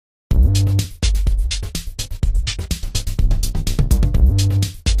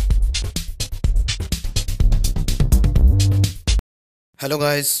Hello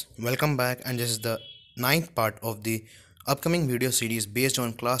guys, welcome back, and this is the ninth part of the upcoming video series based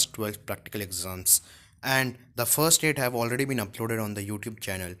on class 12 practical exams, and the first 8 have already been uploaded on the YouTube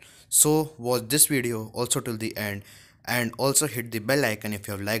channel. So watch this video also till the end, and also hit the bell icon if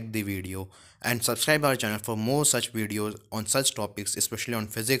you have liked the video, and subscribe our channel for more such videos on such topics, especially on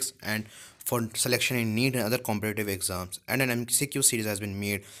physics and for selection in NEET and other competitive exams, and an MCQ series has been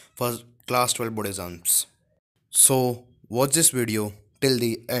made for class 12 board exams. So watch this video till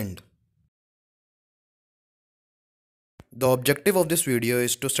the end. The objective of this video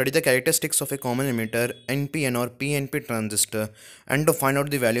is to study the characteristics of a common emitter, NPN or PNP transistor, and to find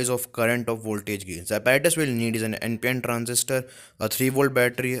out the values of current of voltage gains. The apparatus we'll need is an NPN transistor, a 3-volt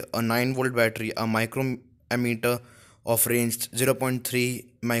battery, a 9-volt battery, a microammeter of range 0.3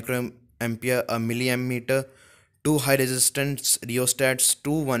 microampere, a milliammeter, two high resistance rheostats,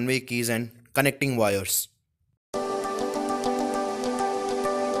 two one-way keys, and connecting wires.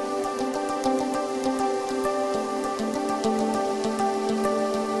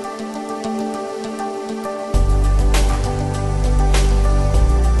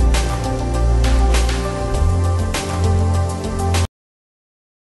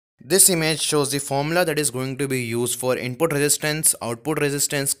 This image shows the formula that is going to be used for input resistance, output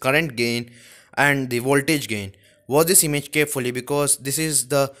resistance, current gain, and the voltage gain. Watch this image carefully because this is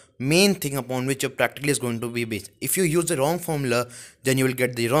the main thing upon which your practical is going to be based. If you use the wrong formula, then you will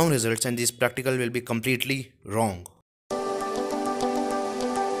get the wrong results and this practical will be completely wrong.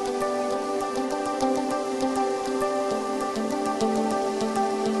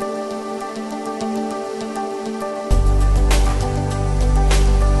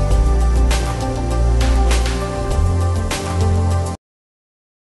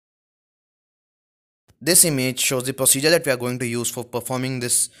 This image shows the procedure that we are going to use for performing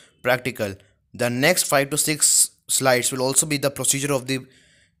this practical. The next 5 to 6 slides will also be the procedure of the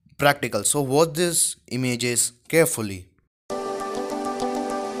practical. So watch these images carefully.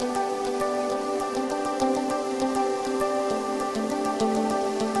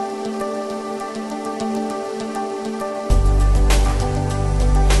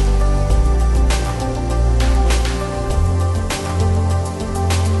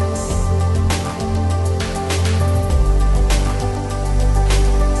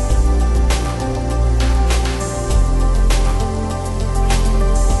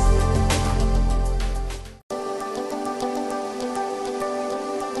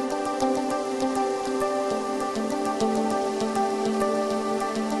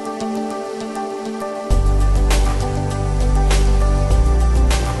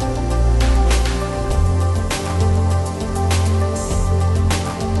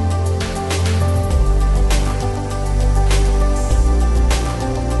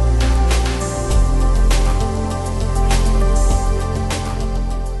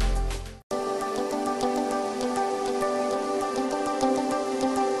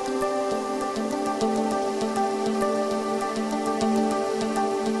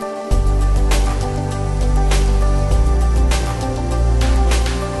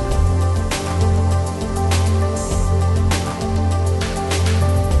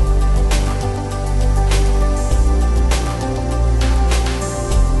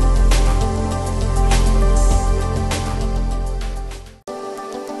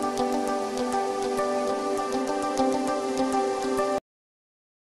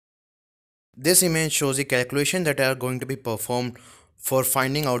 This image shows the calculation that are going to be performed for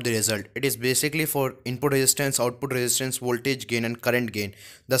finding out the result. It is basically for input resistance, output resistance, voltage gain, and current gain.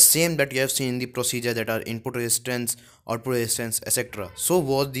 The same that you have seen in the procedure, that are input resistance, output resistance, etc. So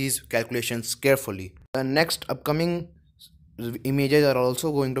watch these calculations carefully. The next upcoming images are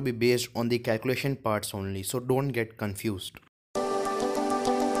also going to be based on the calculation parts only. So don't get confused.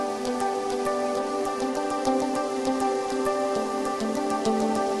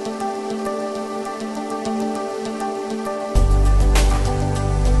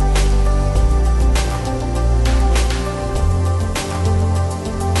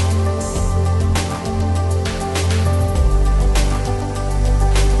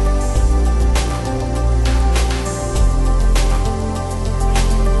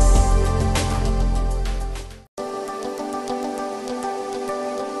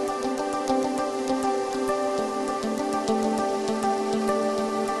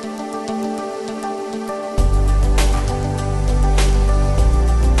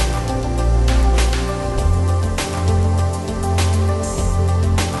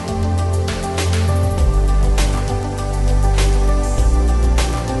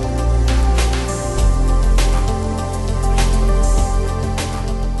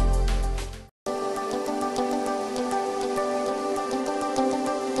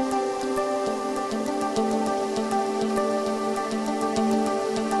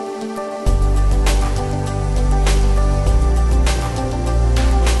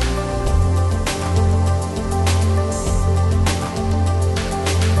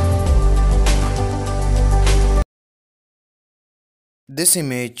 This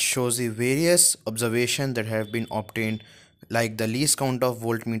image shows the various observations that have been obtained, like the least count of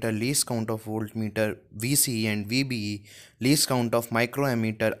voltmeter VCE and VBE, least count of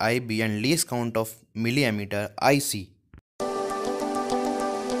microammeter IB, and least count of milliammeter IC.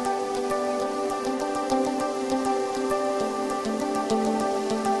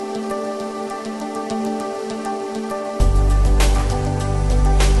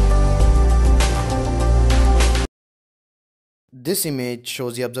 This image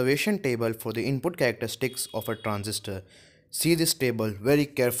shows the observation table for the input characteristics of a transistor. See this table very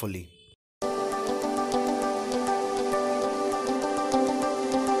carefully.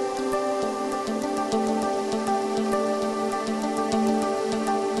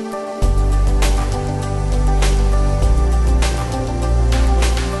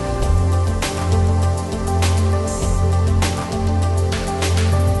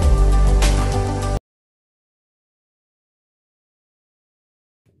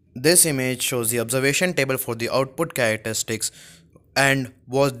 This image shows the observation table for the output characteristics, and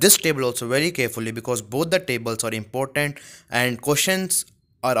watch this table also very carefully because both the tables are important and questions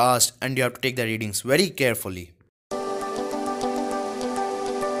are asked and you have to take the readings very carefully.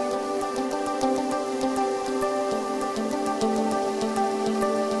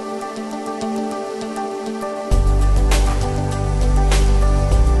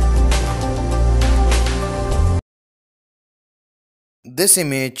 This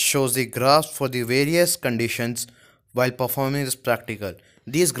image shows the graphs for the various conditions while performing this practical.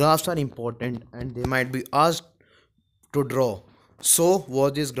 These graphs are important and they might be asked to draw. So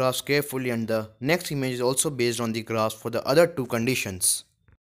watch these graphs carefully, and the next image is also based on the graphs for the other two conditions.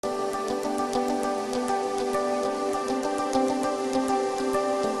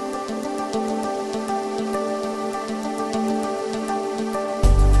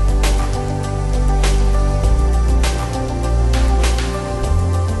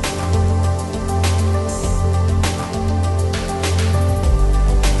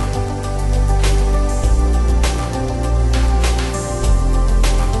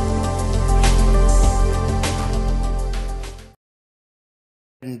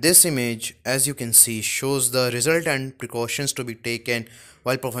 And this image, as you can see, shows the result and precautions to be taken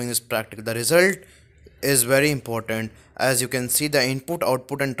while performing this practical. The result is very important. As you can see, the input,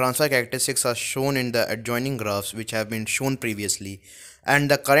 output and transfer characteristics are shown in the adjoining graphs which have been shown previously.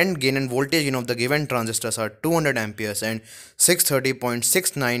 And the current gain and voltage gain of the given transistors are 200 amperes and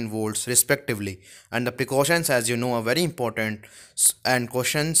 630.69 volts respectively. And the precautions, as you know, are very important, and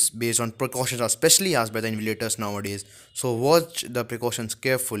questions based on precautions are specially asked by the invigilators nowadays. So watch the precautions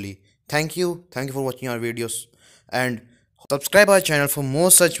carefully. Thank you for watching our videos, and subscribe our channel for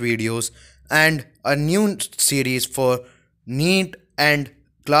more such videos and a new series for NEET and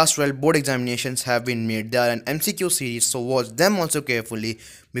Class 12 board examinations have been made. They are an MCQ series, so watch them also carefully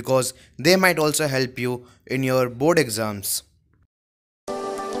because they might also help you in your board exams.